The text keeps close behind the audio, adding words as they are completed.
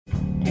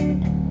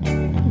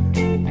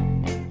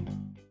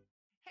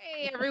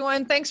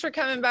everyone. Thanks for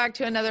coming back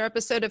to another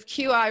episode of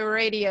QI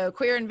Radio,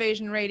 Queer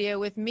Invasion Radio,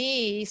 with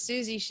me,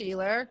 Susie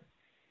Sheeler.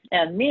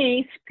 And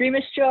me,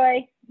 Screamish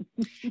Joy.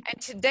 And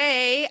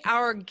today,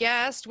 our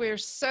guest, we're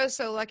so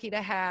lucky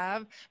to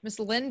have Miss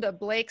Lynda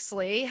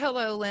Blakeslee.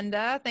 Hello,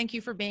 Lynda. Thank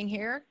you for being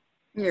here.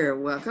 You're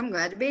welcome.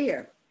 Glad to be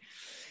here.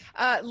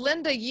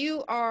 Lynda,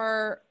 you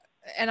are,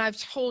 and I've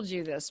told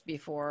you this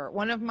before,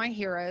 one of my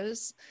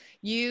heroes.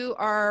 You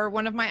are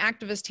one of my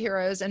activist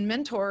heroes and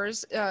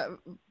mentors.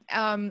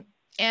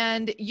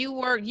 And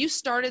you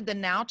started the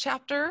Now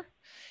chapter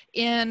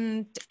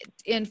in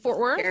Fort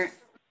Worth,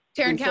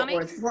 Tarrant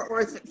County? Fort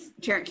Worth,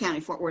 Tarrant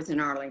County, Fort Worth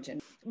and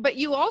Arlington. But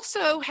you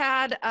also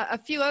had a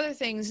few other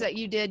things that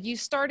you did. You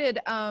started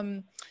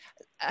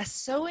a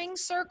sewing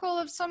circle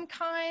of some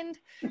kind.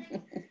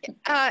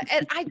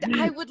 And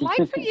I would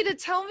like for you to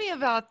tell me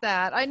about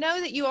that. I know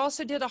that you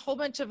also did a whole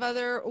bunch of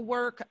other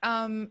work,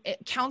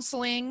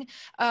 counseling.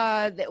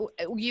 I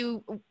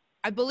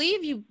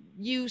believe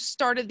you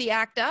started the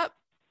ACT UP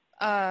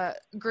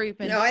group.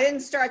 No, I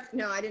didn't start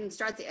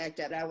the ACT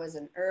UP. I was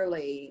an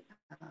early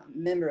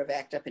member of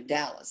ACT UP in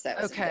Dallas.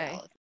 That was okay. In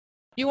Dallas.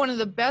 You're one of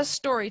the best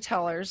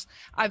storytellers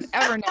I've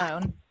ever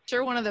known.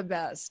 You're one of the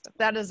best.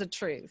 That is the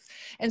truth.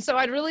 And so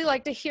I'd really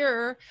like to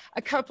hear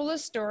a couple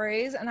of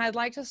stories, and I'd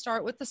like to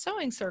start with the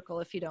sewing circle,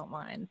 if you don't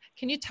mind.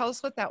 Can you tell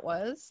us what that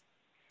was?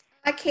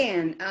 I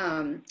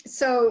can.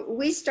 So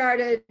we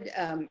started,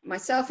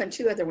 myself and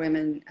two other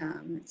women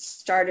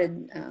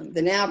started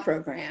the Now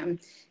program,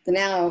 the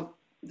Now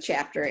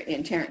chapter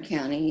in Tarrant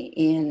County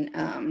in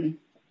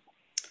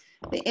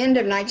the end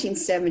of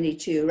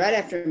 1972, right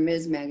after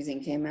Ms.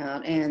 magazine came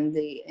out, and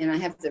I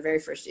have the very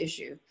first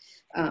issue,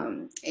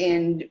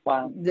 and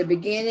wow. The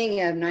beginning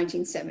of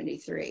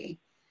 1973.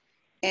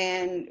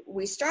 And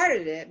we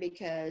started it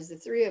because the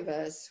three of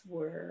us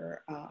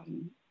were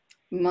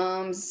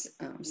moms,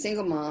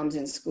 single moms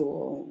in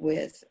school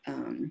with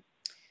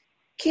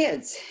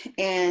kids,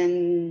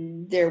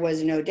 and there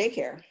was no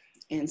daycare.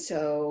 And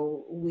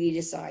so we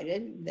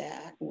decided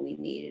that we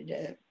needed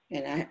to,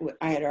 and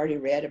I had already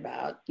read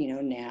about,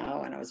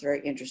 Now, and I was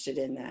very interested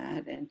in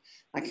that. And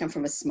I come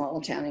from a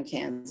small town in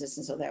Kansas,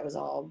 and so that was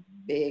all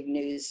big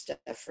news stuff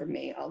for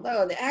me,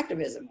 although the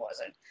activism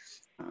wasn't.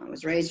 I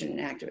was raised in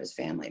an activist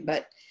family.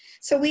 But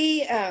so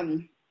we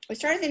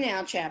started the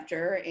Now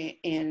chapter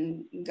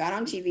and got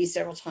on TV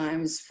several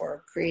times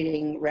for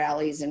creating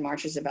rallies and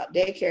marches about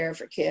daycare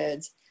for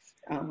kids.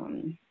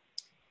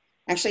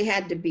 Actually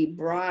had to be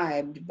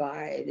bribed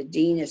by the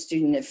Dean of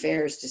Student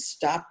Affairs to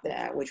stop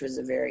that, which was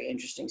a very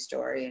interesting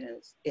story in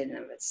and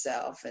of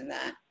itself. And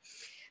that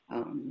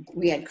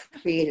we had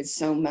created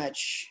so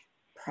much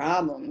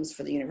problems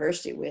for the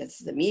university with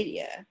the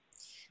media,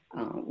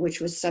 which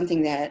was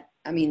something that,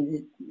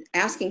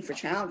 asking for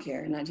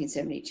childcare in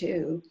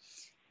 1972,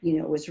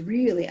 was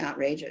really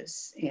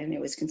outrageous. And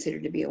it was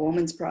considered to be a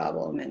woman's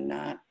problem and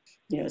not,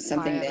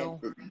 something that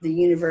the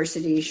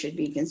university should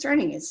be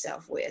concerning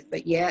itself with.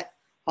 But yet,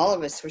 all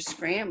of us were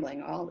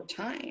scrambling all the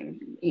time,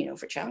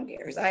 for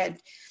childcare.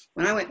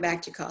 When I went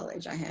back to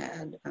college, I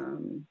had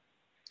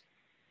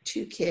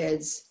 2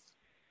 kids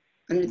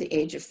under the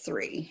age of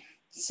 3.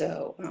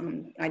 So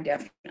I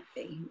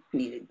definitely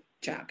needed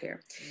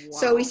childcare. Wow.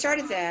 So we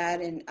started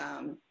that,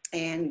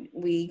 and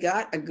we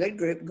got a good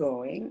group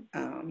going.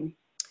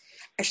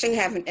 Actually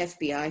have an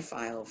FBI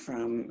file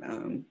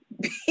from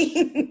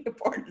being a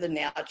part of the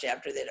Now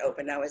chapter that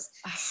opened. I was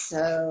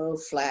so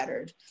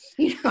flattered.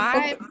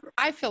 I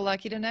feel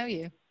lucky to know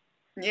you.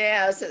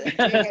 Yeah, so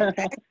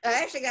I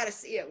actually got to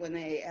see it when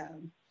they,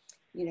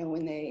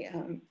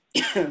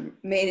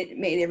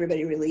 made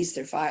everybody release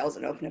their files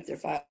and open up their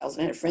files. And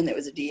I had a friend that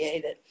was a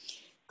DA that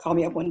called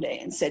me up one day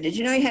and said, "Did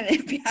you know you had an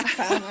FBI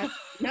file?" And I went,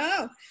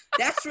 "No,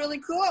 that's really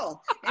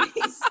cool." And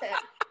he said,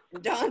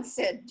 Don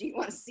said, "Do you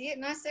want to see it?"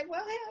 And I said, "Well,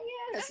 hell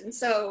yes." And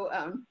so,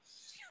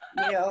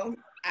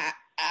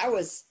 I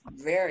was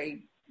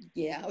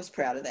I was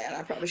proud of that.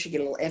 I probably should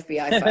get a little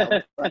FBI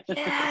file.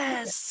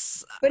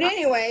 Yes. But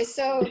anyway,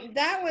 so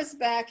that was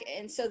back.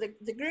 And so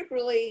the group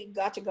really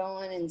got to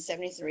going in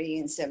 73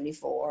 and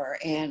 74.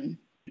 And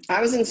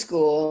I was in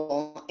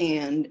school,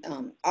 and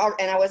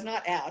I was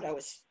not out. I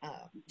was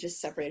just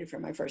separated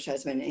from my first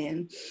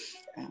husband.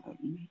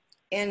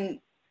 And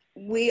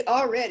we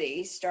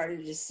already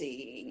started to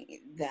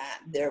see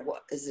that there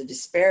was a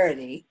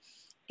disparity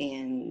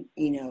in,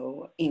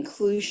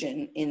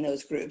 inclusion in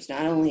those groups,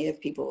 not only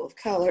of people of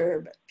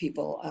color,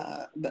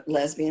 but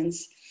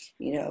lesbians,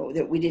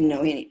 that we didn't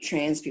know any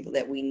trans people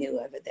that we knew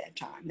of at that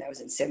time. That was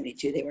in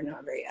 72. They were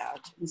not very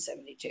out in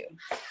 72.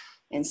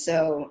 And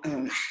so,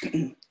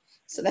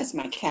 so that's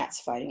my cats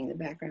fighting in the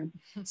background.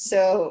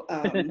 So,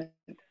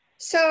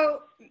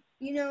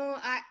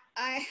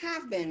 I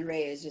have been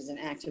raised as an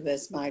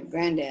activist. My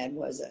granddad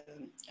was a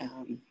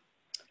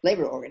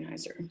labor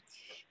organizer.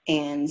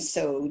 And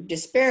so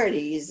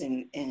disparities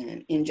and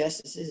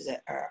injustices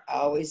are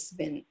always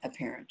been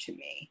apparent to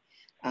me.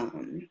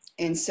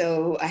 And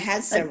so I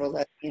had several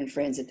lesbian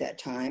friends at that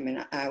time,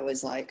 and I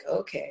was like,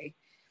 okay,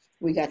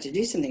 we got to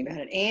do something about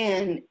it.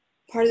 And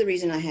part of the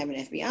reason I have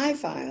an FBI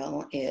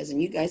file is,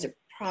 and you guys are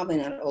probably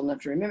not old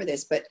enough to remember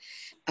this, but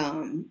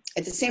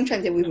at the same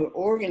time that we were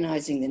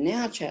organizing the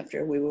NOW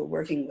chapter, we were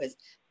working with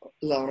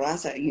La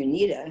Raza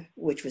Unida,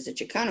 which was a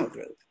Chicano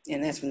group.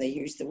 And that's when they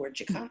used the word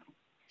Chicano.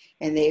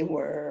 And they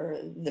were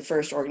the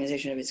first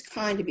organization of its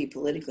kind to be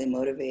politically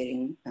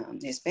motivating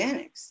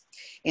Hispanics.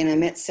 And I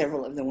met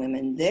several of the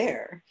women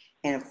there,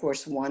 and of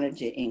course wanted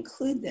to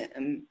include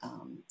them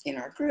in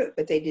our group,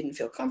 but they didn't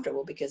feel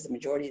comfortable because the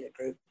majority of the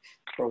group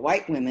were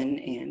white women,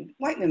 and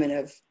white women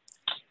of,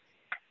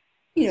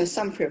 you know,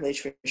 some privilege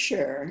for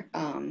sure.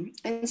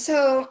 And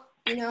so,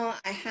 you know,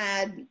 I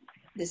had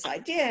this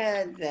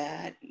idea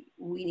that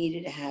we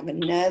needed to have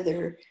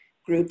another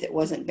group that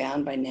wasn't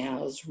bound by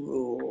NOW's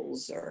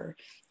rules or,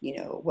 you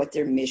know, what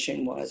their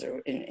mission was, or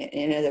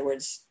in other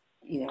words,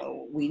 you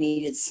know, we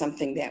needed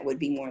something that would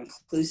be more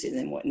inclusive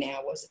than what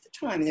NOW was at the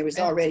time. And there was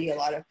already a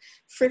lot of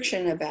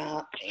friction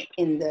about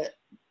in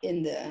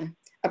the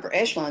upper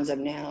echelons of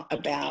NOW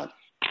about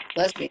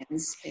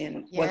lesbians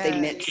and what they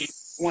meant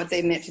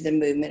to the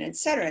movement, et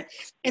cetera.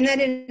 And that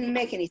didn't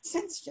make any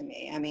sense to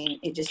me. I mean,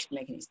 it just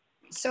didn't make any sense.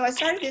 So I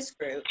started this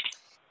group,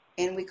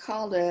 and we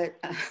called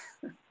it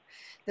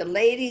the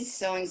Ladies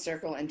Sewing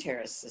Circle and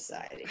Terrace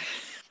Society.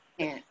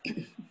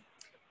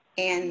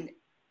 And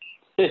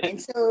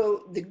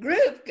so the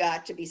group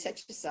got to be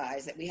such a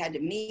size that we had to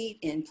meet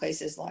in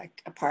places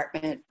like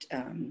apartment,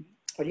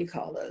 what do you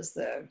call those?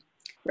 The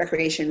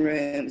recreation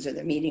rooms or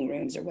the meeting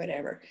rooms or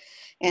whatever.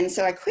 And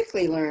so I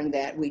quickly learned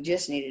that we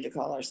just needed to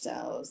call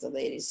ourselves the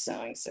Ladies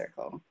Sewing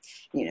Circle,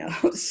 you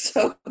know,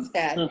 so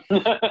that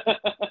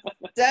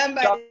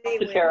somebody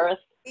would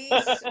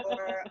lease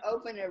or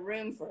open a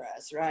room for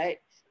us, right?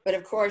 But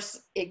of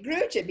course, it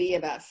grew to be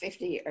about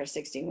 50 or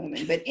 60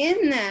 women. But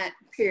in that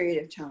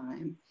period of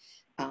time,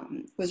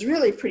 was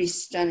really pretty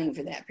stunning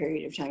for that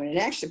period of time. And it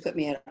actually put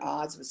me at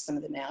odds with some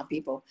of the NOW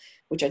people,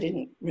 which I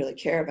didn't really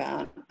care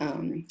about,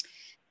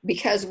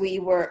 because we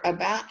were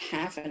about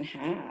half and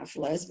half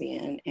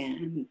lesbian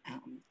and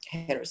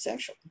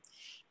heterosexual.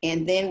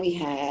 And then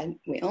we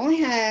only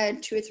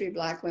had 2 or 3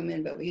 Black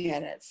women, but we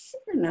had a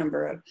fair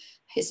number of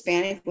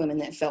Hispanic women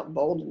that felt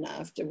bold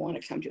enough to want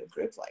to come to a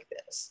group like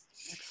this.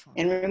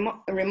 Excellent.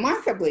 And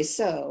remarkably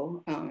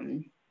so,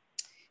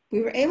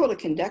 we were able to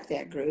conduct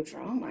that group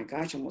for, oh my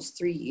gosh, almost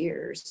 3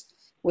 years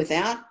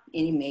without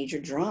any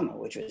major drama,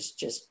 which was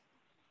just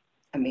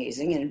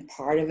amazing. And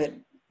part of it,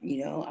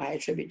 you know, I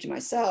attribute to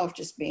myself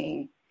just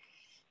being,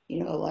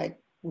 you know, like,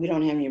 we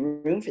don't have any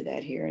room for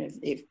that here. And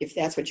if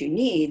that's what you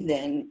need,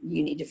 then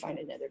you need to find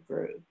another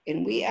group.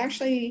 And we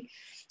actually,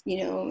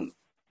 you know,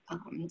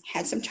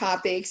 had some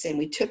topics, and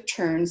we took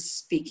turns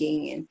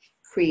speaking and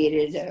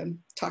created a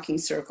talking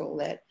circle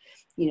that,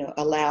 you know,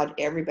 allowed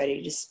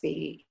everybody to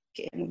speak.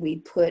 And we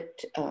put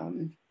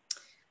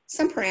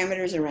some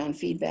parameters around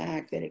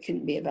feedback, that it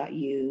couldn't be about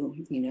you,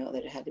 you know,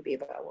 that it had to be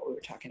about what we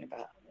were talking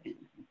about.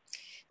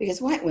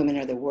 Because white women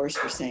are the worst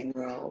for saying,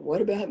 well,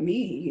 what about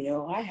me? You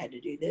know, I had to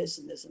do this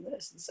and this and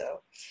this. And so,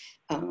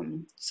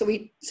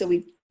 so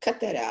we cut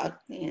that out,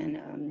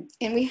 and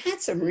we had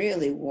some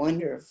really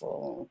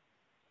wonderful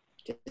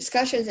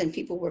discussions, and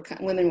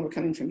women were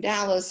coming from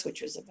Dallas,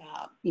 which was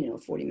about, you know,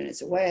 40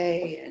 minutes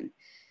away. And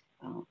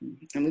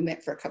we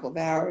met for a couple of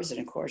hours. And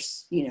of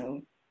course, you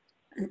know,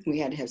 we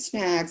had to have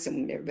snacks,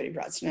 and everybody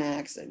brought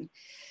snacks.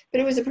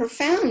 But it was a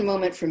profound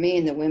moment for me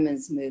in the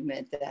women's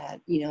movement that,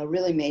 you know,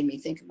 really made me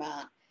think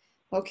about,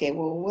 okay,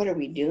 well, what are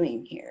we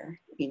doing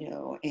here? You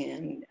know,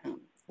 and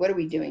what are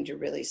we doing to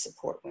really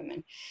support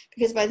women?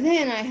 Because by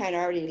then I had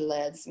already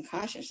led some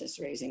consciousness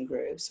raising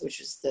groups, which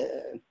was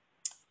the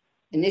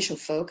initial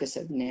focus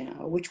of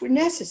NOW, which were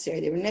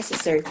necessary. They were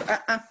necessary for,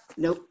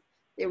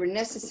 they were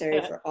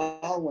necessary for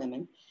all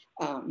women.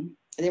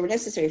 They were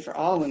necessary for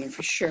all women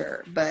for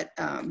sure. But,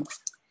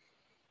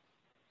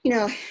 you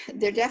know,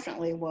 there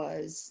definitely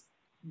was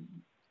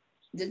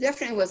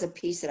a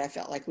piece that I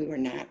felt like we were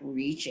not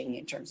reaching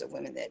in terms of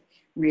women that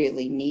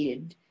really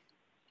needed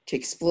to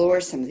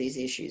explore some of these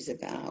issues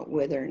about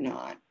whether or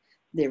not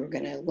they were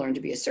going to learn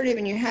to be assertive.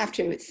 And you have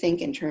to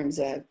think in terms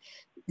of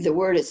the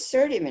word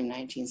assertive in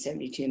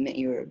 1972 meant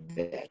you were a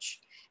bitch.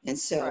 And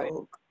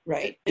so,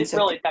 right. It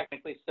really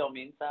technically still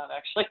means that,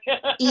 actually.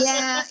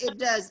 Yeah, it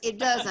does. It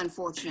does,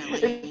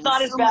 unfortunately. It's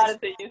not as bad as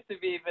it used to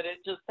be, but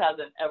it just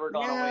hasn't ever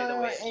gone away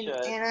the way it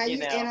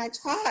should. And I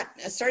taught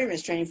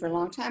assertiveness training for a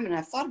long time, and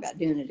I've thought about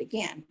doing it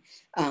again,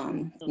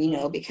 you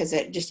know, because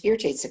it just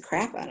irritates the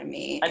crap out of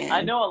me.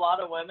 I know a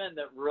lot of women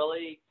that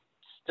really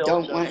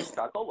still just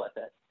struggle with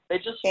it. They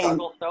just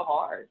struggle so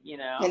hard, you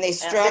know. And they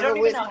struggle they don't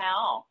even know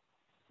how.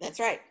 That's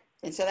right.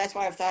 And so that's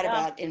why I've thought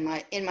about in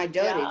my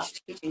dotage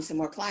teaching some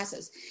more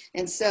classes.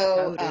 And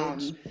so,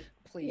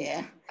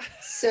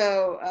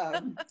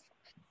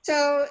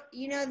 so,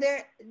 you know,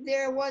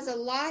 there was a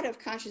lot of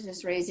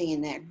consciousness raising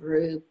in that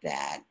group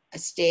that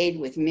stayed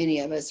with many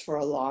of us for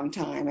a long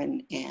time.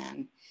 And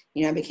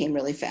you know, I became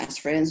really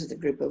fast friends with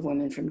a group of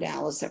women from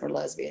Dallas that were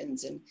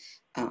lesbians. And,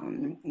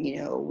 you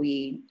know,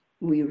 we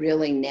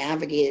really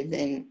navigated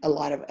then a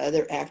lot of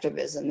other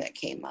activism that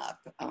came up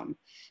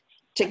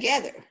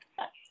together.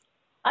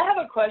 I have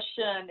a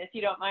question, if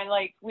you don't mind.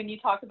 Like, when you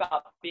talk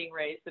about being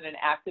raised in an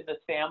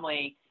activist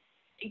family,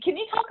 can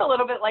you talk a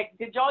little bit, like,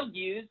 did y'all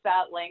use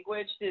that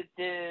language? Was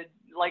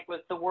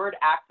the word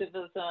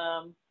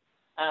activism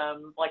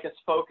like a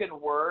spoken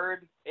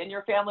word in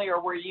your family,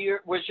 or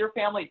was your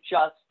family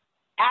just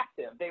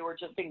active? They were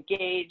just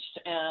engaged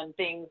in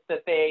things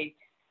that they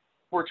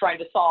were trying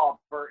to solve,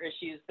 or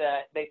issues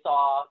that they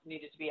saw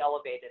needed to be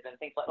elevated and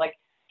things like.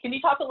 Can you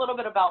talk a little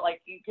bit about,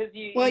 like, because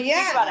you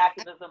think about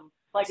activism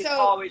like it's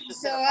always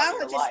just been a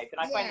part of your life,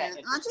 and I find that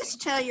interesting. I'll just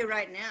tell you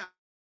right now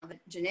that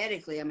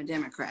genetically I'm a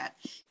Democrat,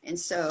 and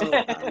so,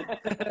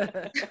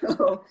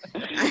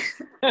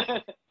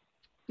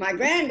 my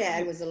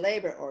granddad was a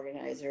labor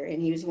organizer, and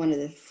he was one of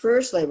the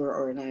first labor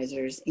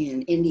organizers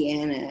in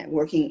Indiana,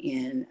 working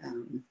in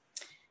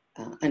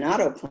an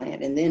auto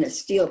plant and then a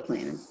steel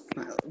plant.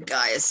 My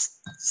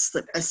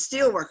a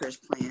steel workers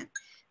plant,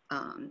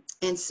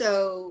 and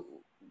so,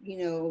 you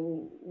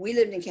know, we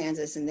lived in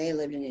Kansas and they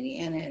lived in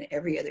Indiana, and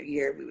every other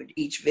year we would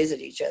each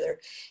visit each other.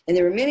 And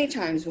there were many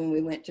times when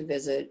we went to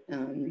visit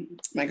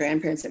my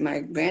grandparents, and my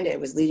granddad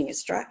was leading a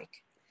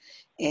strike.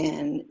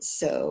 And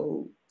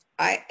so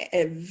at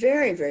a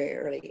very, very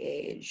early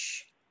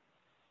age,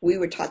 we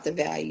were taught the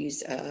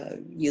values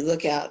of, you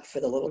look out for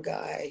the little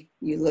guy,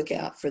 you look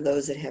out for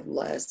those that have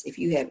less. If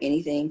you have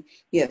anything,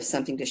 you have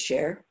something to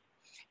share,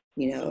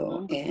 you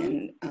know.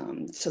 And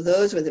so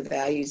those were the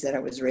values that I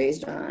was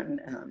raised on,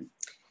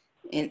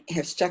 and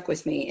have stuck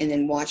with me, and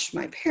then watched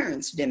my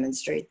parents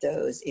demonstrate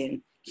those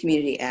in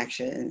community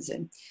actions.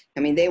 And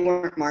I mean, they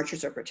weren't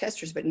marchers or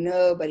protesters, but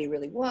nobody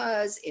really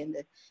was in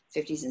the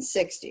 50s and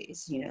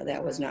 60s. You know,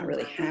 that was not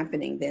really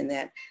happening then.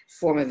 That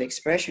form of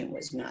expression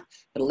was not.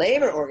 But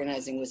labor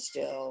organizing was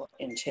still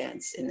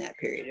intense in that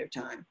period of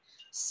time.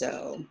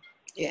 So,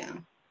 yeah.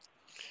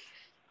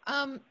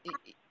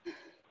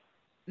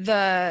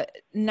 The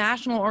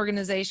National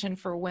Organization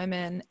for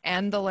Women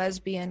and the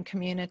lesbian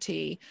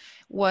community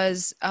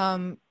was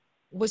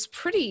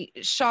pretty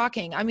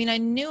shocking. I mean, I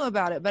knew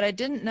about it, but I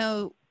didn't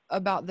know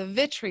about the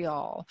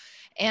vitriol.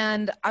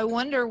 And I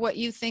wonder what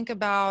you think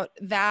about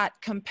that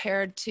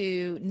compared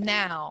to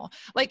now.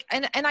 Like,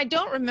 and I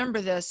don't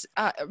remember this.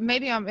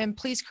 Maybe and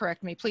please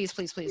correct me, please.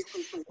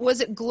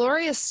 Was it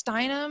Gloria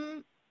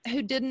Steinem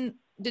who did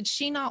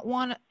she not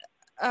want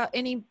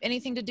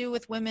anything to do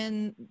with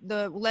women,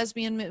 the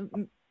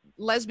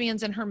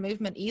lesbians in her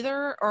movement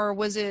either, or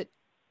was it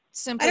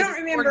simply? I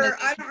don't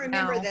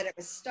remember that it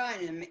was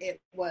Steinem. It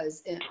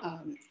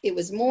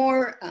was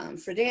more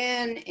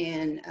Friedan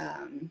and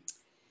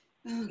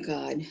oh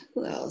God,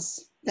 who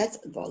else? That's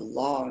a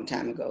long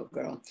time ago,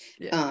 girl.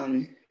 Yeah.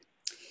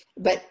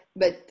 But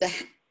the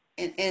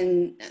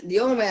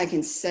only way I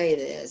can say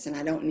this, and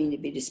I don't mean to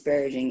be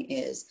disparaging,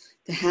 is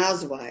the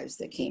housewives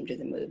that came to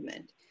the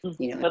movement.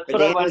 You know, that's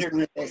what I wondered.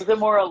 Was it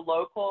more a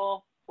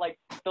local, like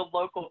the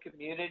local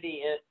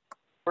community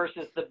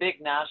versus the big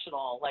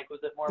national? Like, was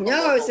it more of a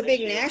No, it's a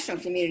big issue? National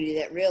community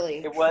that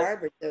really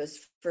harbored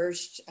those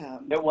first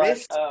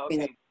rifts.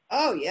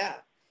 Oh, yeah.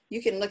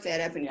 You can look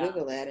that up and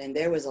Google that, and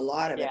there was a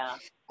lot of it.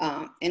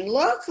 And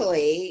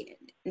locally,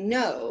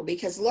 no,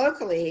 because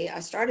locally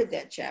I started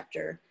that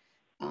chapter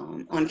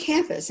on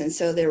campus, and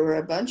so there were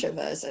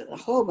a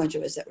whole bunch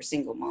of us that were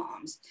single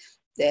moms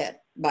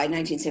that by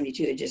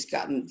 1972 had just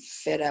gotten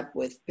fed up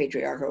with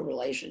patriarchal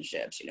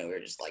relationships. You know, we were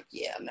just like,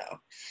 yeah, no.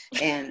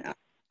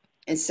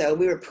 And so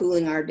we were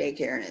pooling our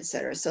daycare and et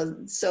cetera.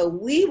 So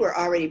we were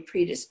already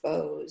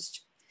predisposed,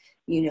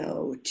 you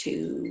know,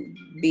 to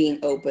being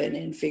open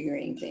and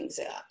figuring things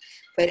out.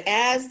 But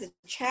as the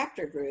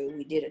chapter grew,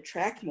 we did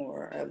attract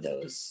more of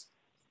those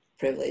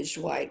privileged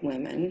white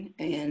women.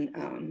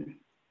 And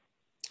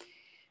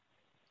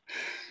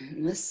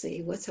let's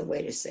see, what's a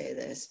way to say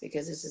this?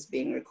 Because this is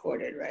being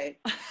recorded, right?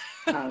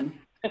 I'm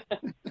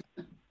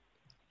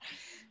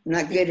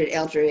not good at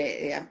filter.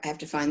 I have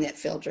to find that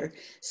filter.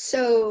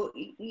 So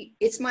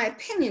it's my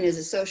opinion as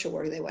a social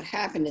worker that what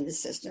happened in the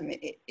system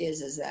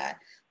is that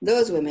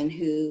those women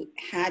who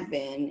had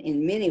been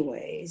in many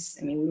ways,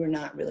 I mean, we were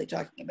not really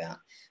talking about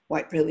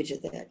white privilege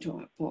at that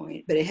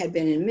point, but it had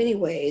been in many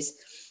ways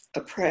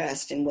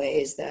oppressed in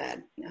ways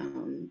that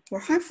were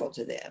harmful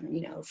to them.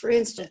 You know, for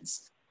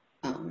instance,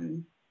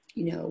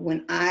 you know,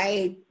 when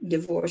I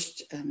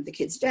divorced the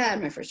kid's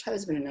dad, my first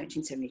husband, in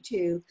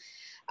 1972,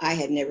 I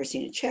had never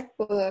seen a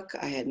checkbook.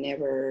 I had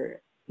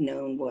never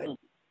known what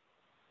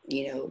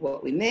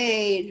we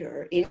made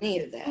or any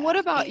of that. What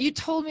about, you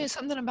told me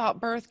something about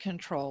birth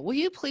control. Will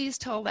you please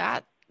tell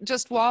that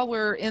just while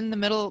we're in the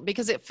middle,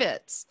 because it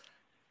fits?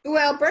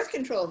 Well, birth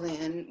control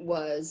then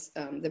was,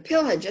 the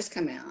pill had just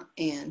come out,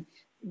 and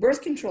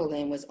birth control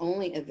then was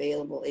only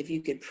available if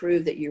you could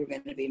prove that you were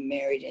going to be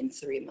married in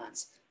 3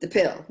 months. The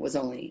pill was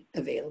only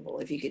available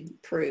if you could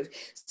prove.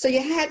 So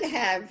you had to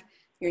have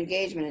your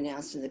engagement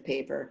announced in the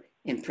paper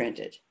and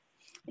printed.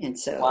 And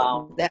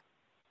so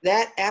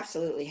that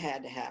absolutely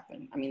had to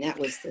happen. I mean, that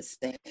was the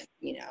thing,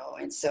 you know,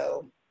 and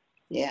so,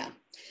 yeah.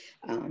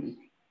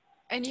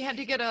 And you had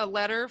to get a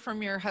letter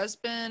from your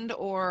husband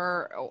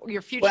or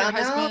your future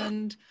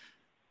husband?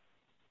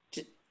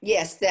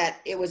 Yes, that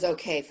it was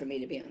okay for me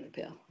to be on the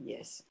pill.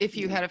 Yes. If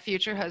you had a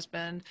future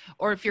husband,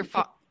 or if your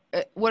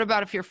what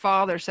about if your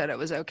father said it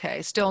was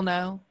okay? Still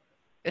no?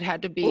 It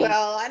had to be.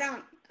 Well,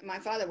 my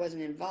father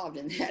wasn't involved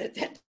in that at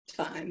that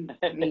time.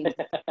 I mean,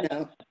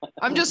 no.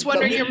 I'm just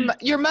wondering,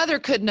 your mother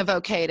couldn't have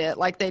okayed it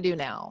like they do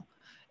now.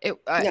 No.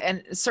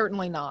 And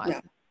certainly not. No.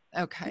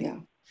 Okay.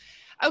 No.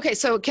 Okay,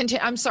 so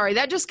I'm sorry,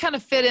 that just kind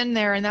of fit in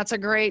there, and that's a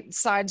great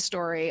side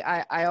story.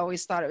 I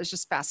always thought it was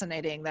just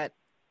fascinating that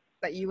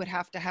you would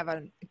have to have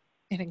an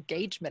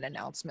engagement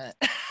announcement.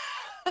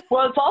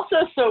 Well, it's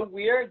also so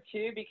weird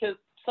too, because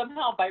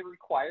somehow by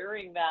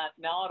requiring that,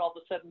 now it all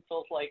of a sudden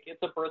feels like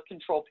it's a birth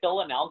control pill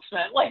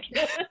announcement. Like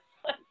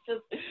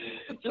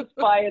just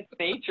by its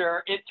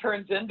nature, it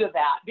turns into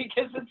that,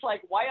 because it's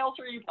like, why else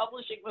are you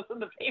publishing this in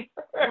the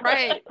paper?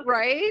 Right.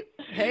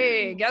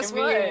 Hey, guess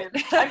what?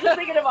 I'm just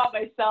thinking about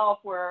myself,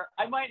 where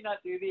I might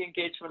not do the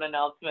engagement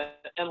announcement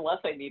unless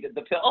I needed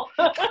the pill.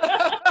 Well,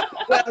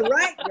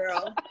 right,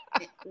 girl.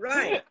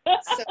 Right.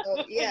 So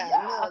yeah,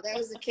 no, that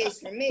was the case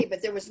for me,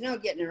 but there was no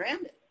getting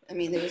around it. I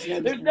mean, there was no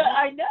getting around it.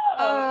 I know.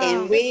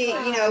 And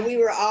we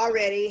were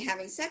already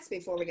having sex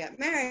before we got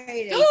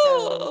married, and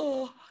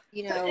so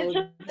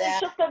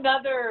it's just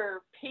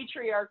another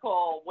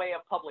patriarchal way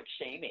of public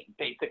shaming,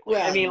 basically.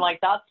 Well, I mean, like,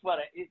 that's what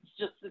okay.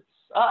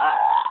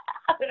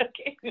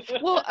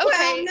 Well, okay.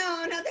 Well,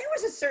 no, there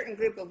was a certain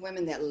group of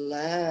women that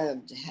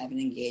loved to have an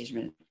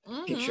engagement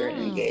picture, an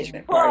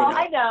engagement party. Well,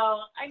 I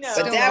know.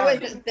 But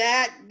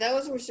that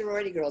those were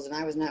sorority girls, and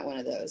I was not one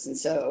of those, and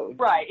so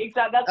right,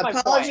 exactly. That's my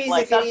point.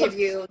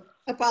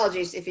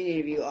 Apologies if any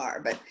of you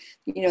are, but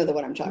you know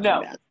what I'm talking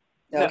about. No,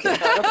 Okay. I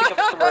don't think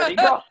I'm a sorority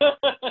girl.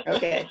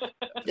 Okay,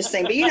 just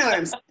saying, but you know what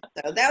I'm saying.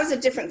 So that was a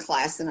different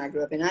class than I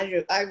grew up in. I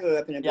grew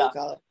up in a blue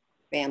collar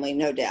family,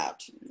 no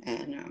doubt.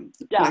 And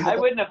I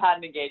wouldn't have had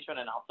an engagement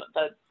announcement.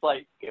 That's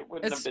like, it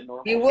wouldn't have been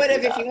normal. You would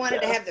have if you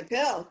wanted to have the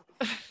pill.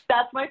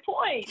 That's my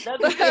point.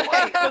 That's my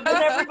point. Because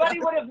then everybody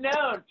would have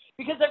known.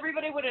 Because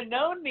everybody would have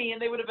known me,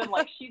 and they would have been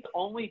like, she's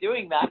only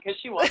doing that because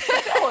she wants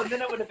the pill. And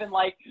then it would have been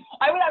like,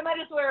 I might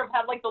as well have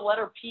had like the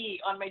letter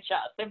P on my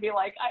chest and be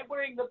like, I'm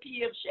wearing the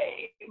P of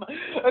shame.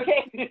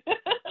 Okay.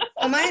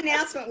 Well, my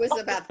announcement was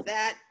about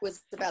that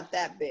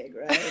big,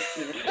 right?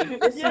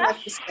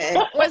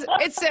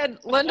 It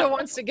said Lynda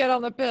wants to get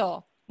on the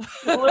pill.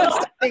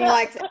 Something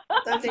like that.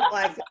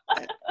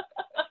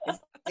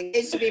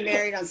 Engaged to be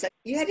married on set.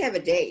 You had to have a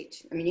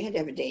date. I mean, you had to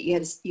have a date. You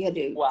had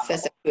to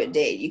fess up to a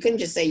date. You couldn't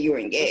just say you were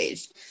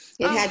engaged.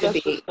 It had to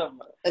be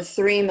a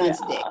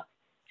 3-month date.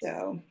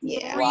 So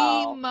yeah.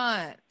 3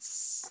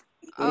 months.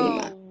 3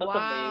 months.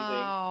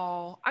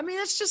 Wow. I mean,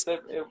 it's just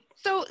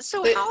so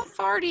how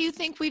far do you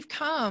think we've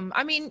come?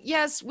 I mean,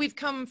 yes, we've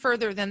come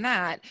further than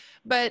that,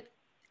 but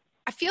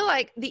I feel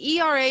like the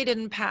ERA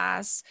didn't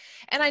pass,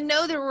 and I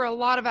know there were a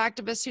lot of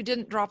activists who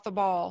didn't drop the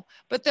ball,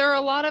 but there are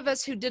a lot of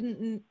us who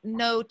didn't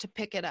know to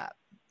pick it up.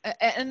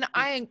 And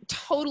I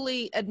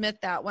totally admit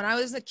that. When I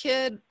was a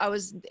kid, I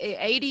was the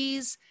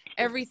 80s,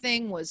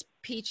 everything was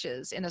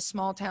peaches in a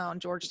small town,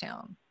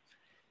 Georgetown.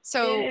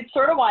 So it's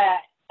sort of why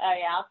I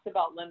asked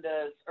about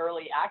Lynda's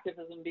early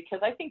activism, because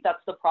I think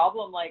that's the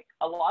problem. Like,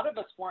 a lot of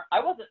us I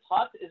wasn't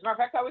taught, as a matter of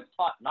fact, I was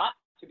taught not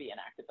to be an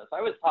activist.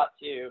 I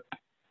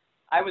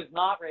was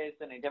not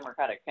raised in a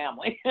Democratic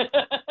family.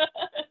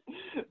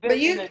 but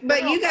you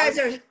guys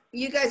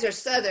are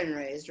Southern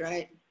raised,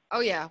 right? Oh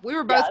yeah, we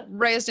were both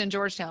raised in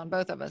Georgetown,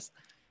 both of us.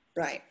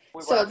 Right.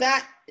 So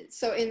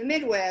in the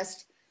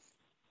Midwest,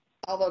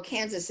 although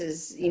Kansas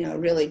is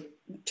really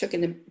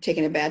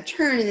taking a bad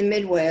turn, in the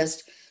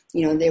Midwest,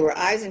 they were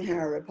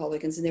Eisenhower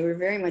Republicans, and they were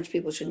very much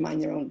people should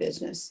mind their own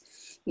business,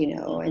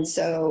 and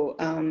so.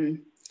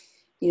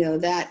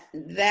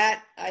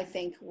 That I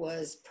think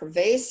was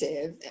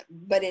pervasive,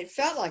 but it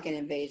felt like an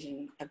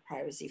invasion of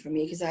privacy for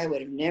me, because I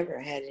would have never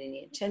had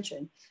any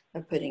intention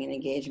of putting an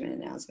engagement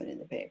announcement in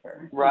the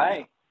paper.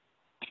 Right.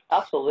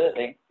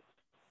 Absolutely.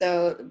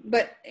 So,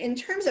 but in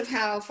terms of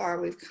how far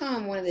we've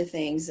come, one of the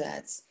things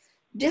that's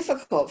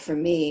difficult for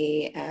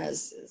me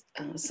as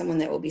someone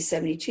that will be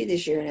 72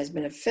 this year and has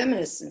been a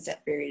feminist since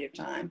that period of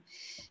time,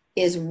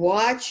 is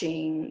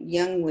watching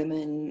young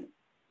women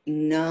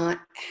not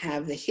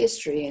have the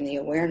history and the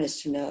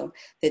awareness to know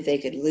that they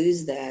could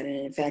lose that, and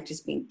in fact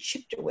it's being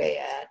chipped away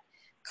at,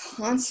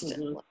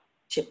 constantly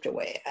chipped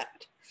away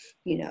at,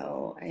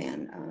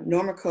 and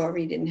Norma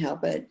Corey didn't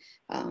help it,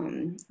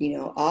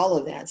 all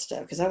of that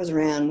stuff, because I was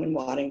around when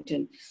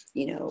Waddington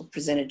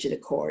presented to the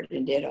court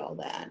and did all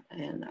that,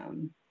 and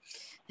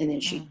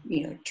then she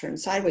turned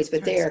sideways,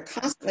 but they are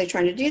constantly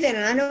trying to do that.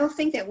 And I don't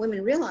think that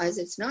women realize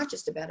it's not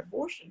just about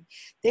abortion.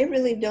 They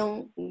really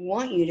don't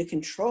want you to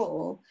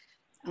control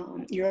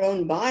your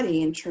own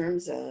body in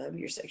terms of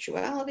your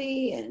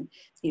sexuality and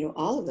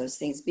all of those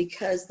things,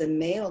 because the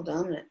male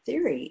dominant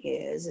theory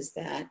is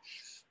that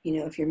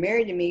if you're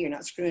married to me, you're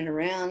not screwing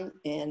around,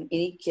 and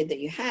any kid that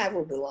you have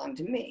will belong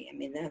to me. I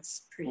mean,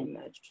 that's pretty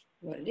much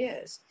what it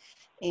is.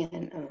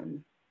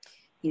 And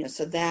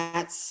so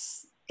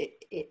that's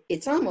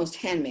it's almost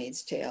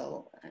Handmaid's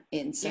Tale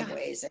in some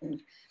ways,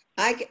 and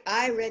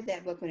I read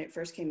that book when it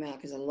first came out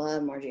because I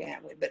love Margie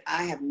Atwood, but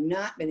I have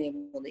not been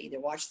able to either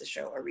watch the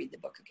show or read the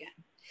book again.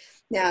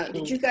 Now,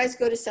 did you guys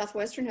go to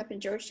Southwestern up in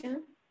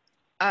Georgetown?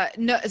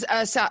 No,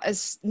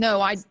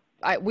 no,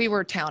 we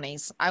were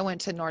townies. I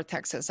went to North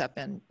Texas up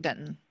in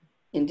Denton.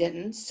 In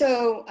Denton.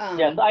 So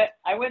yes,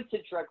 I went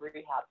to drug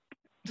rehab.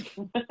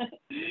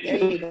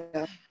 There you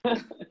go.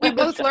 We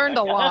both learned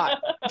a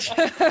lot.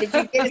 Did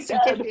you get a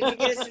certificate? Did you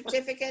get a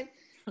certificate?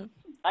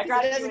 I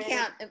graduated. It doesn't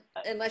count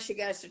unless you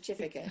got a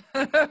certificate.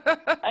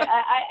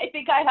 I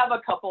think I have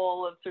a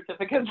couple of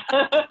certificates.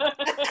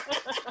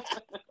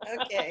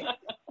 Okay.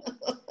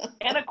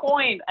 And a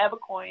coin. I have a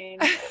coin.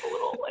 I have a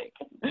little like.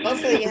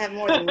 Hopefully you have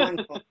more than one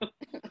coin.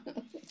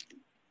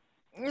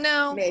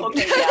 No. Maybe.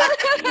 Okay. Yeah.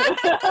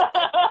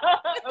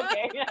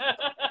 Okay.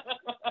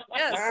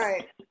 Yes. All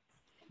right.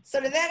 So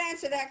did that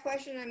answer that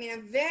question? I mean,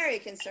 I'm very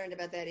concerned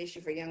about that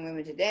issue for young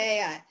women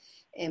today. I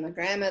am a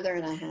grandmother,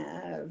 and I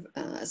have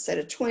a set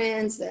of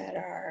twins that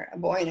are a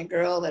boy and a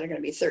girl that are going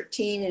to be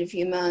 13 in a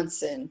few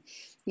months. And,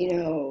 you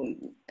know,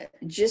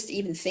 just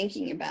even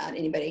thinking about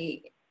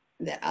anybody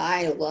that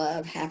I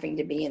love having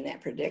to be in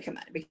that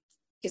predicament,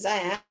 because I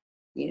have,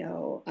 you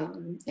know,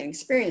 an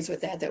experience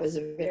with that was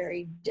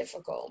very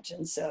difficult.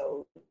 And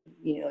so,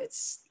 you know,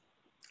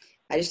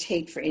 I just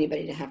hate for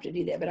anybody to have to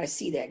do that, but I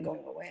see that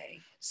going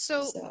away.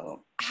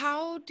 So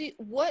how do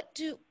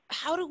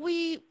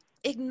we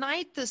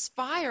ignite this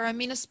fire? I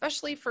mean,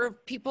 especially for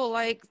people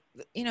like,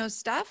 you know,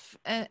 Steph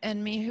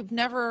and me who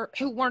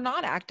were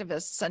not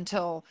activists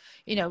until,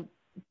 you know,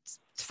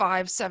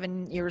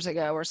 5-7 years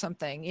ago or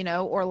something, you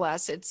know, or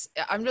less.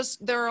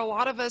 There are a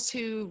lot of us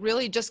who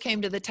really just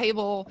came to the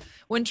table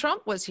when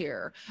Trump was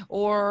here,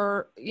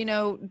 or, you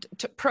know,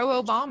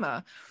 pro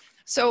Obama.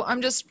 So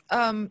I'm just,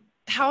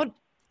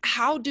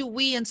 how do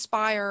we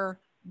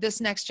inspire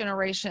this next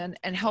generation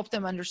and help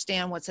them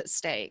understand what's at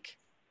stake?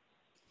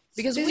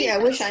 Because Susie, I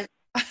wish that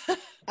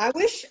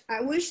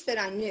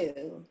I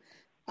knew,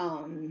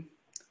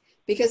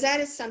 because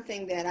that is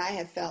something that I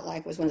have felt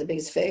like was one of the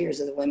biggest failures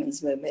of the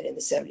women's movement in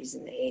the 70s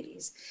and the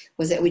 80s,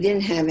 was that we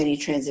didn't have any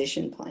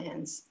transition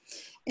plans.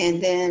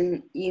 And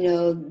then, you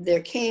know,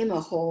 there came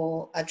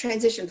a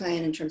transition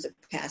plan in terms of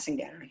passing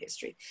down our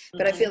history.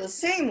 But I feel the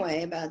same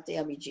way about the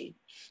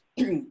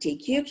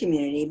LGBTQ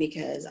community,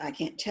 because I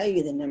can't tell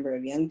you the number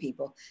of young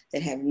people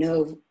that have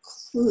no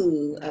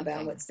clue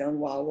about what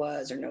Stonewall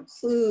was, or no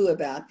clue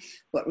about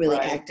what really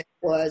ACT UP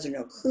was, or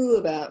no clue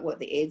about what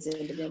the AIDS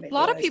epidemic was. A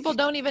lot of people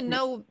don't even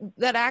know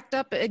that ACT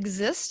UP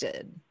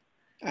existed.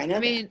 I know. I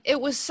mean,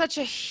 it was such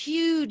a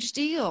huge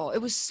deal. It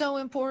was so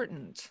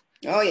important.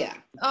 Oh, yeah.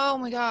 Oh,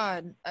 my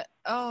God.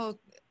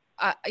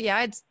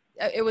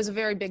 It was a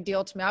very big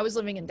deal to me. I was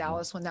living in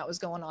Dallas when that was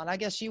going on. I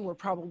guess you were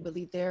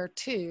probably there,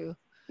 too.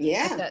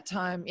 Yeah. At that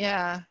time.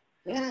 Yeah.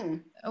 Yeah.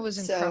 It was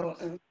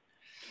incredible.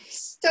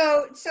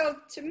 So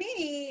to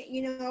me,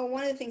 you know,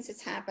 one of the things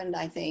that's happened,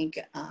 I think,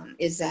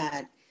 is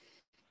that,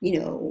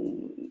 you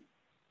know,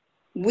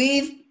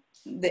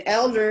 the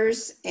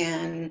elders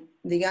and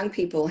the young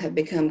people have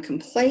become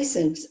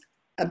complacent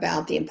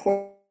about the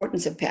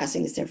importance of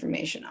passing this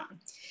information on.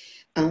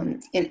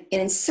 And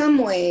in some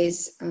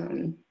ways,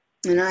 and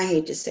I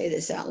hate to say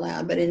this out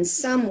loud, but in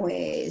some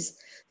ways,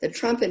 the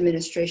Trump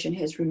administration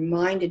has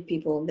reminded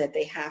people that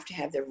they have to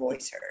have their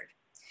voice heard.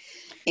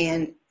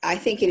 And I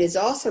think it is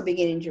also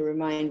beginning to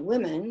remind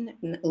women,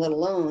 let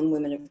alone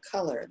women of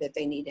color, that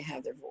they need to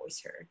have their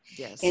voice heard.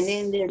 Yes. And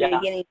then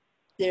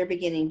they're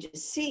beginning to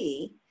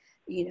see,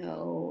 you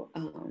know,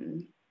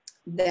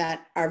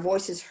 that our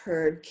voices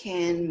heard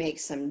can make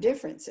some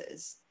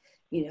differences,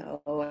 you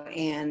know,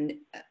 and,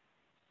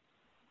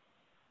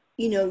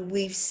 you know,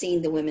 we've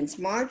seen the Women's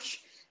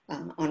March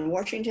on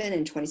Washington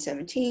in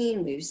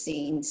 2017. We've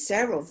seen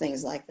several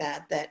things like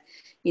that,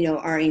 you know,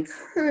 are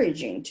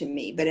encouraging to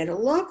me. But at a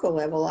local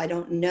level, I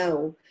don't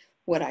know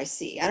what I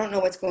see. I don't know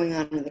what's going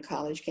on in the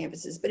college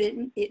campuses, but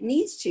it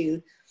needs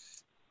to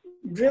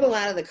dribble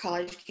out of the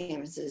college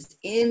campuses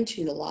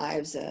into the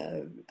lives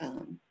of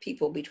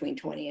people between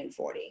 20 and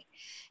 40.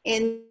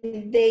 And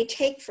they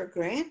take for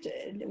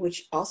granted,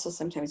 which also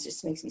sometimes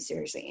just makes me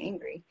seriously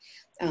angry,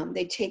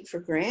 they take for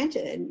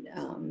granted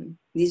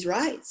these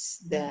rights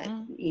that,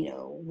 you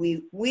know,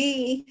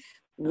 we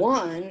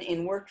won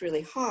and worked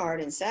really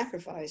hard and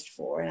sacrificed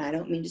for. And I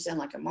don't mean to sound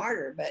like a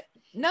martyr, but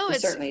we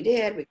certainly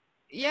did. We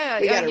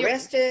got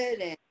arrested,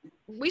 and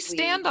we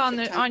stand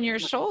on your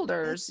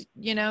shoulders,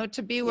 you know,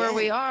 to be where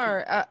we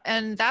are.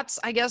 And that's,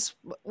 I guess,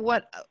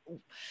 what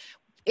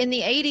in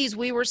the 80s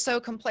we were so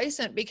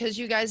complacent because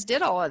you guys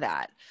did all of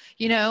that,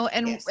 you know,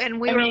 and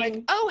we were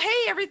like, oh,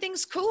 hey,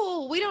 everything's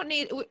cool. You don't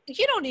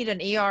need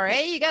an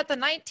ERA. You got the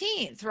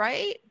 19th,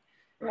 right?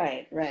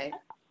 Right.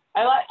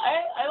 I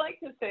like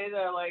to say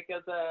though, like,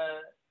 as a,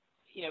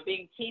 you know,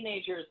 being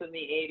teenagers in the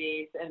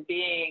 80s and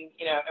being,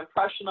 you know,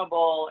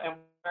 impressionable and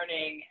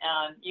learning,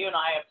 and you and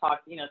I have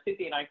talked, you know,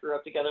 Susie and I grew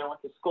up together and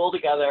went to school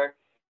together,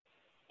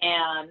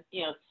 and,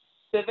 you know,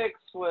 civics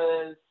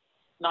was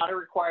not a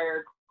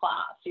required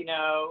class, you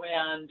know,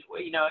 and,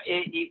 you know,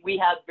 we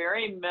had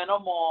very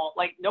minimal,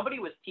 like nobody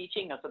was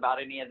teaching us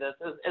about any of this.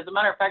 As a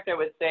matter of fact, I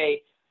would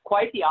say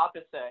quite the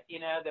opposite, you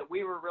know, that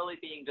we were really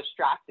being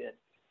distracted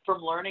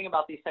from learning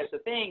about these types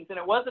of things. And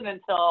it wasn't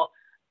until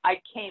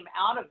I came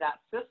out of that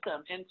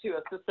system into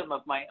a system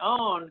of my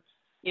own,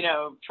 you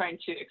know, trying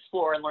to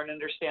explore and learn and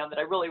understand, that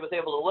I really was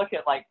able to look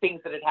at like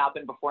things that had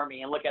happened before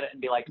me and look at it and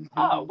be like,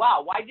 oh,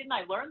 wow, why didn't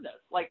I learn this?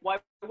 Like, why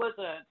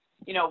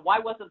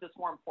wasn't this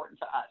more important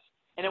to us?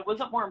 And it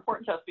wasn't more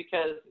important to us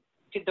because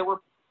there were,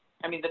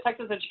 I mean, the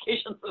Texas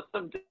education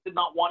system did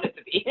not want it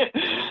to be.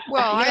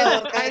 Well,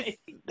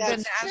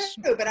 that's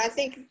true, but I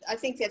think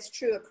that's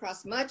true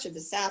across much of the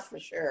South for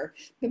sure,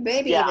 but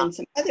maybe even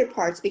some other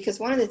parts, because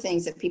one of the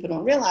things that people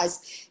don't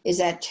realize is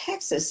that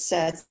Texas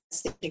sets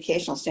the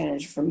educational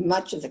standards for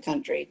much of the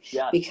country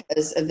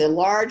because of the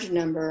large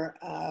number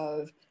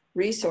of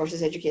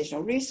resources,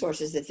 educational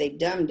resources that they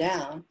dumb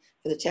down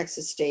for the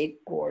Texas State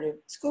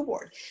School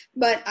Board.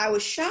 But I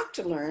was shocked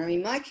to learn, I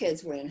mean, my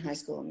kids were in high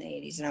school in the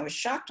 80s, and I was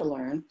shocked to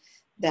learn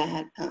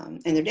that,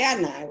 and their dad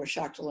and I were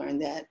shocked to learn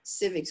that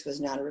civics was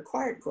not a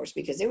required course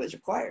because it was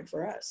required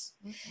for us.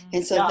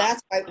 And so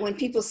that's why when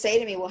people say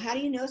to me, well, how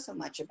do you know so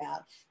much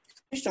about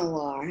constitutional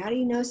law? Or how do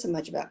you know so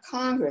much about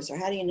Congress? Or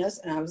how do you know?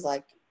 And I was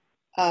like,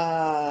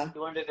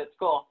 you learned it at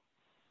school.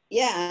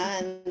 Yeah,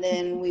 and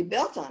then we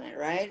built on it,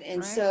 right?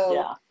 And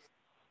so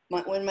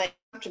when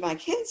up to my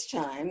kids'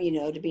 time, you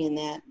know, to be in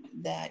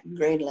that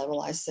grade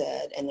level, I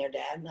said, and their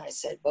dad and I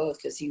said both,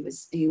 because he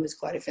was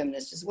quite a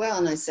feminist as well,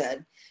 and I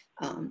said,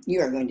 you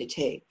are going to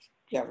take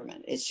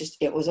government.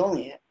 It was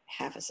only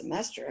half a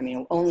semester. I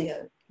mean, only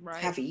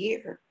half a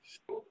year.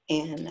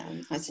 And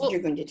I said,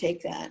 you're going to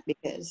take that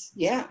because,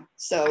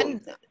 so,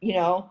 you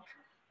know.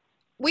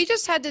 We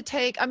just had to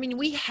take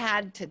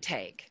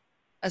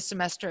a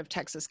semester of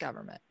Texas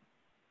government.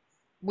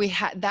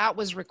 That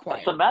was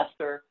required. A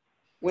semester?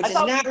 Which is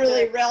not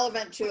really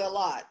relevant to a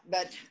lot,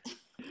 but.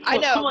 I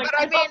know, like,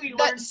 but I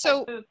mean,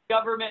 so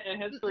government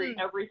and history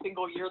every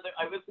single year that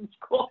I was in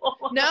school.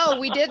 No,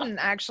 we didn't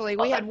actually.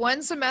 We had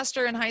one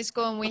semester in high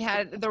school, and we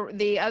had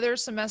the other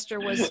semester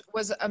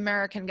was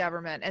American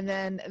government, and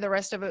then the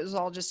rest of it was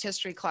all just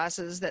history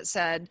classes that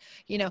said,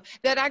 you know,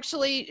 that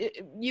actually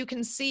you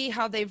can see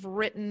how they've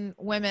written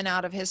women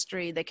out of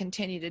history. They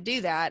continue to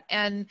do that,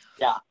 and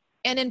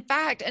And in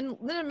fact, and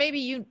Lynda, maybe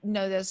you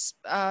know this,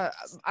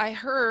 I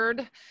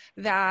heard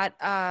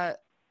that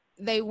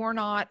they were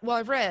not, well,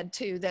 I've read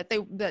too,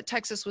 that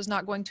Texas was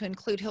not going to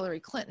include Hillary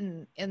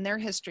Clinton in their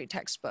history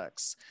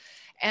textbooks.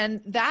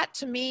 And that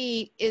to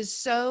me is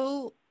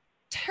so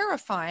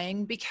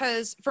terrifying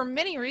because for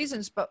many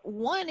reasons, but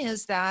one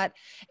is that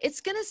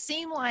it's going to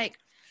seem like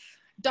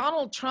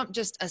Donald Trump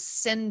just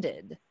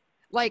ascended.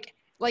 Like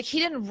he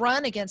didn't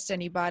run against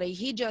anybody.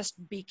 He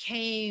just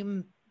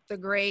became the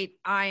great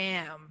I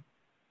am,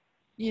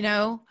 you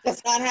know?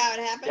 That's not how it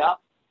happened.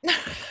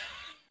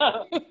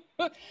 Yeah.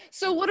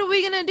 So what are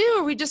we going to do?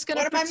 Are we just going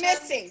to What am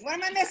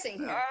I missing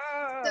here?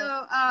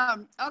 So,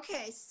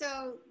 okay.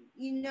 So,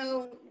 you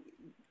know,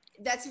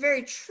 that's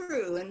very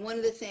true. And one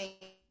of the things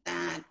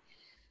that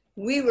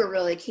we were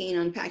really keen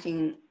on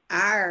packing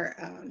our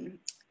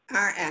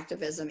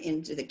activism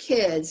into the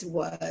kids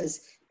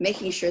was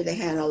making sure they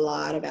had a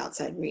lot of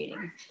outside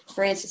reading.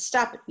 For instance,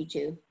 stop it, you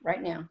two,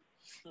 right now.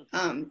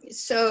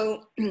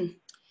 So,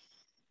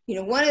 you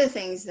know, one of the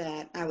things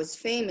that I was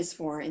famous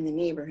for in the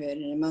neighborhood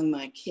and among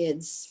my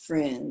kids'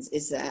 friends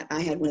is that I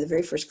had one of the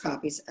very first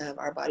copies of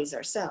Our Bodies,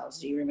 Ourselves.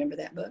 Do you remember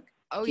that book?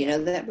 Oh, Do you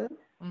know that book?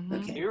 Mm-hmm.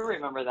 Okay. I do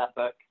remember that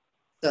book.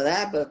 So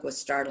that book was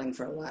startling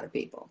for a lot of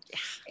people.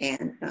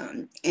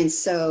 And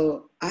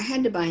so I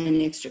had to buy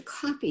an extra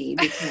copy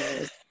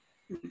because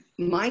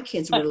my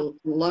kids were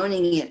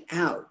loaning it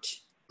out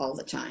all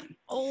the time.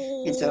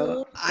 Oh. And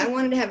so I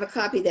wanted to have a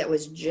copy that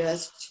was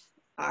just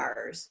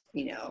ours,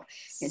 you know.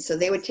 And so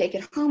they would take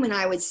it home and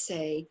I would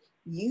say,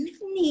 you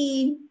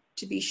need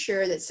to be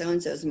sure that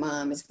so-and-so's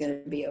mom is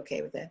going to be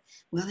okay with that.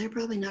 Well, they're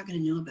probably not going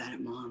to know about it,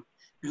 Mom.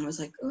 And I was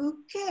like,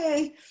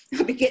 okay,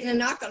 I'll be getting a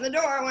knock on the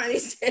door one of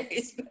these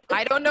days.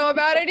 I don't know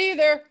about it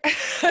either.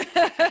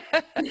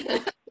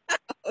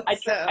 I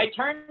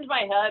turned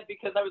my head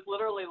because I was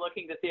literally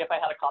looking to see if I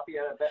had a copy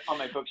of it on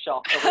my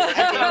bookshelf.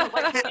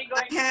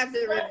 I have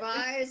the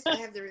revised, and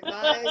I have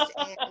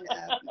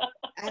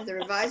the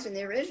revised and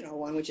the original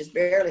one, which is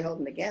barely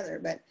holding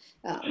together. But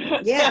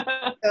yeah,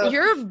 so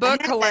your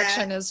book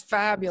collection is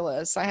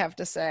fabulous, I have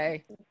to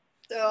say.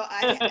 So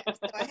I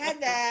had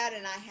that,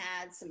 and I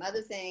had some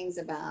other things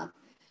about,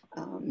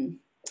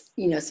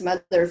 you know, some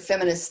other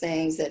feminist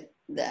things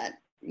that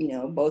you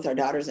know, both our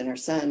daughters and our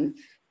son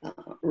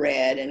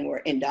read and were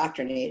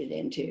indoctrinated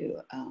into,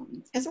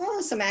 as well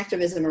as some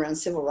activism around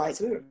civil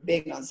rights. We were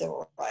big on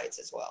civil rights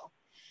as well.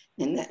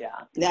 And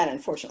that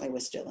unfortunately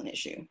was still an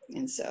issue.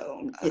 And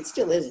so it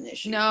still is an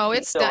issue. No,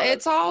 it's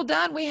all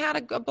done. We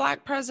had a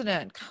black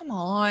president. Come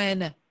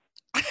on.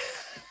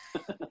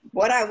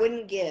 What I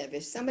wouldn't give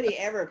if somebody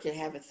ever could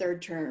have a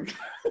third term.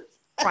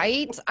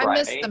 Right? I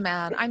miss the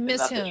man. I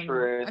miss him.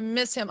 I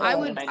miss him. Oh,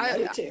 I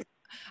do too.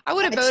 I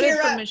would have I voted cheer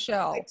for up.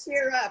 Michelle. I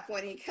cheer up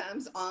when he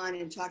comes on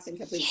and talks in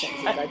complete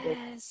sentences. I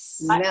Yes.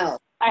 just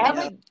melt. I have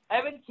you know? I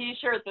have a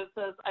T-shirt that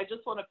says, "I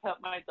just want to pet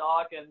my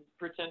dog and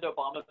pretend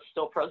Obama's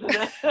still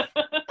president."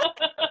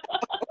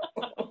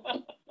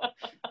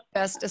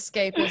 Best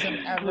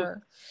escapism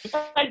ever.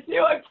 I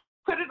do. I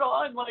put it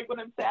on like when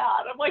I'm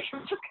sad. I'm like,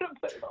 I'm just gonna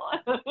put it on.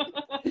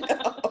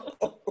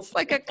 It's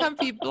like a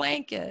comfy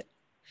blanket.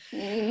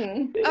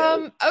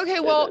 Mhm. Okay,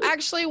 well,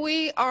 actually,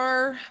 we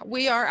are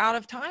out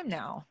of time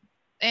now,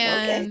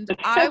 and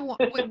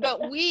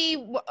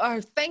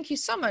thank you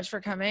so much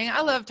for coming.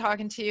 I love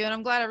talking to you, and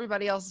I'm glad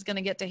everybody else is going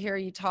to get to hear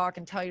you talk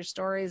and tell your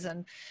stories.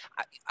 And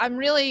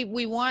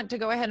we want to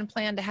go ahead and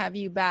plan to have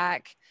you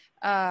back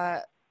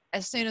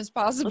as soon as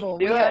possible.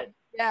 Let's do it.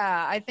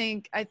 Yeah, I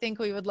think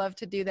we would love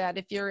to do that.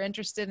 If you're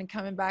interested in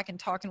coming back and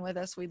talking with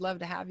us, we'd love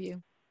to have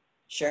you.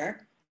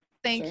 Sure.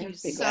 Thank Sure. you Be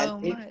so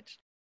glad to. much.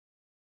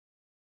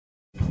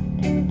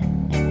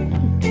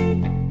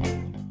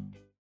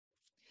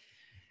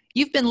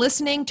 You've been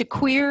listening to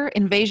Queer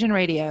Invasion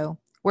Radio.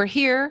 We're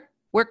here,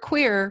 we're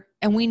queer,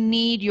 and we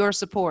need your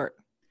support.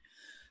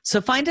 So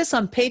find us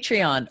on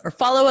Patreon or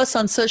follow us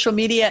on social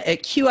media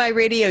at QI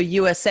Radio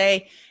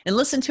USA and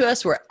listen to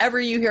us wherever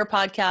you hear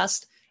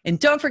podcasts. And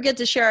don't forget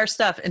to share our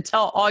stuff and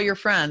tell all your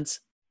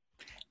friends.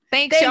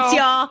 Thanks,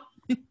 y'all.